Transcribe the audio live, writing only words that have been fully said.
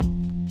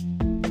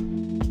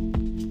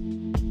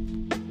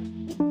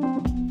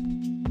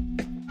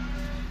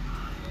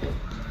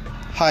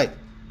Hi,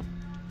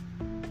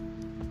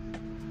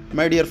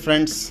 my dear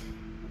friends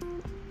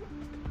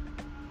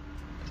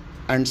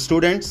and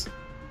students.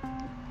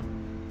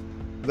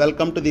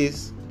 Welcome to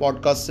this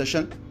podcast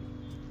session.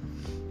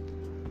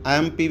 I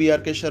am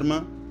PVRK Sharma,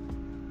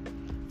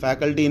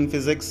 faculty in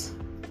physics,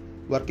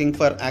 working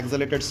for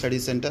Accelerated Study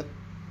Center,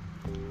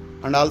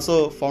 and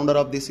also founder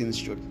of this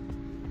institute.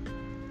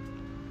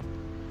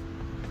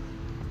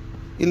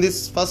 In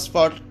this first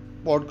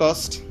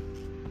podcast,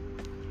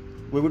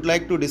 we would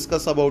like to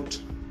discuss about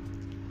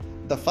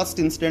the first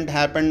incident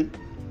happened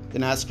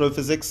in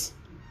astrophysics,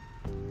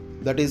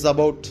 that is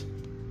about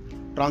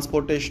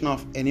transportation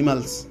of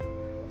animals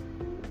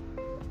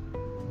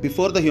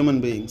before the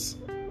human beings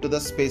to the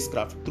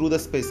spacecraft, through the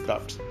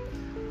spacecraft.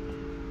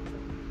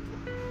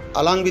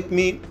 Along with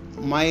me,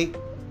 my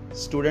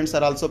students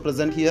are also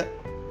present here.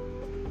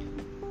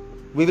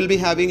 We will be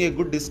having a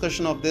good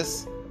discussion of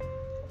this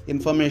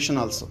information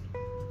also.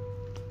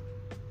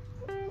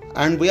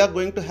 And we are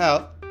going to have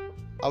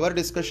our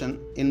discussion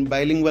in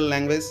bilingual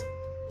language.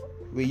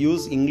 We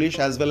use English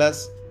as well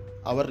as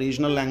our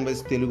regional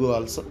language Telugu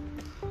also.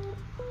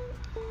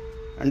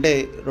 అంటే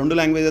రెండు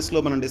లాంగ్వేజెస్లో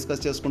మనం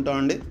discuss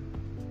చేసుకుంటామండి,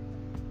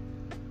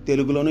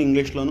 తెలుగులోను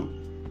ఇంగ్లీష్లోను.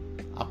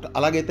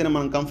 అలాగైతేనే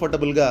మనం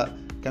కంఫర్టబుల్గా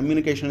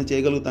communication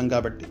చేయగలుగుతాం.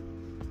 కాబట్టి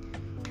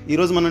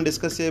ఈరోజు మనం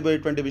డిస్కస్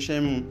చేయబోయేటువంటి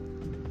విషయం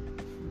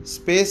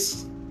స్పేస్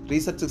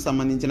రీసెర్చ్కి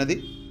సంబంధించినది.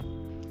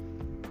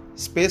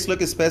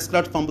 స్పేస్లోకి స్పేస్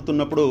క్రాఫ్ట్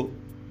పంపుతున్నప్పుడు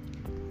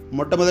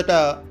మొట్టమొదట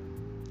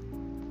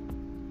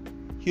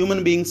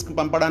హ్యూమన్ బీయింగ్స్కి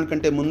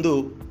పంపడానికంటే ముందు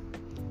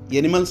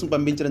ఎనిమల్స్ని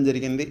పంపించడం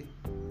జరిగింది.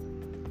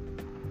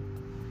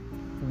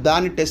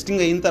 దాని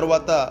టెస్టింగ్ అయిన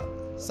తర్వాత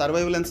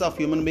సర్వైవలెన్స్ ఆఫ్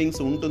హ్యూమన్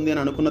బీయింగ్స్ ఉంటుంది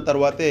అని అనుకున్న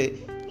తర్వాతే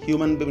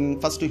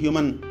ఫస్ట్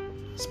హ్యూమన్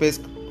స్పేస్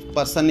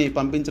పర్సన్ని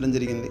పంపించడం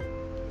జరిగింది.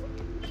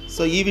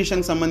 సో ఈ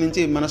విషయానికి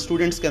సంబంధించి మన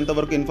స్టూడెంట్స్కి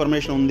ఎంతవరకు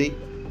ఇన్ఫర్మేషన్ ఉంది,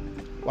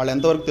 వాళ్ళు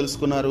ఎంతవరకు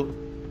తెలుసుకున్నారు,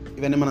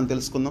 ఇవన్నీ మనం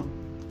తెలుసుకుందాం.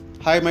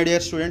 Hi my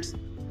dear students.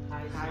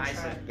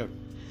 Good.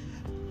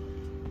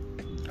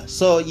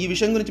 So ఈ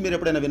విషయం గురించి మీరు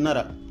ఎప్పుడైనా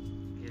విన్నారా?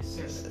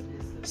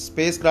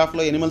 స్పేస్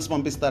క్రాఫ్ట్లో ఎనిమల్స్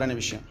పంపిస్తారనే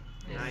విషయం.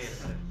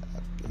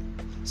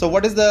 So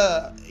what is the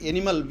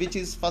animal which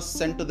is first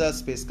sent to the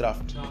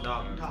spacecraft?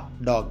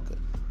 Dog.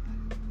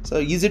 So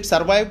is it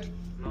survived?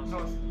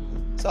 No.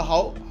 So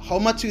how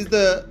much is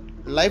the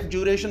life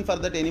duration for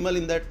that animal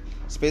in that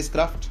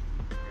spacecraft?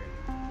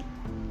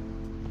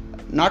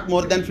 Not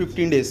more than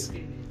 15 days.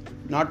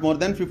 Not more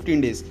than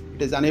 15 days.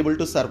 It is unable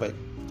to survive.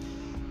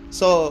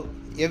 So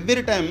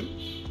every time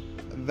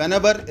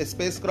whenever a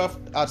spacecraft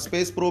or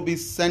space probe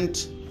is sent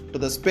to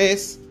the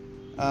space,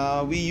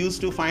 we used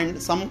to find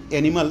some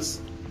animals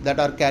that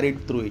are carried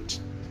through it.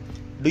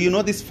 Do you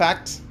know these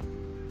facts?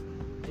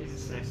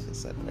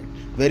 Yes. Right.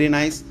 Very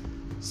nice.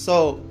 So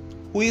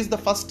who is the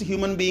first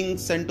human being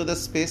sent to the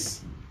space?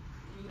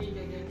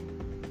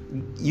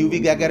 UV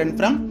Gagarin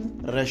from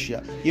Russia.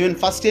 Even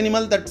first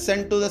animal that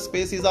sent to the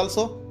space is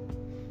also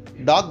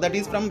dog, that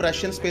is from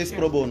Russian space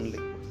probe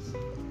only.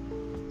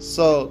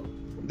 So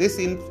this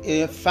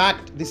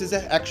is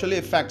actually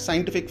a fact,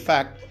 scientific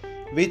fact,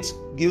 which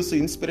gives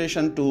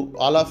inspiration to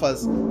all of us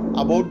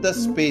about the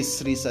space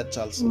research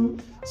also.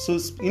 So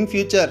in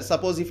future,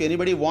 suppose if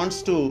anybody wants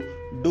to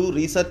do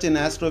research in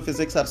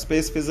astrophysics or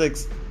space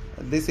physics,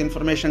 this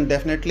information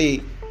definitely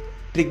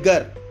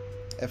trigger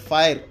a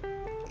fire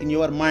in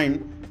your mind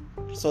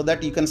so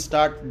that you can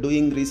start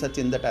doing research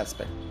in that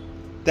aspect.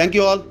 Thank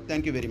you all.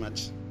 Thank you very much.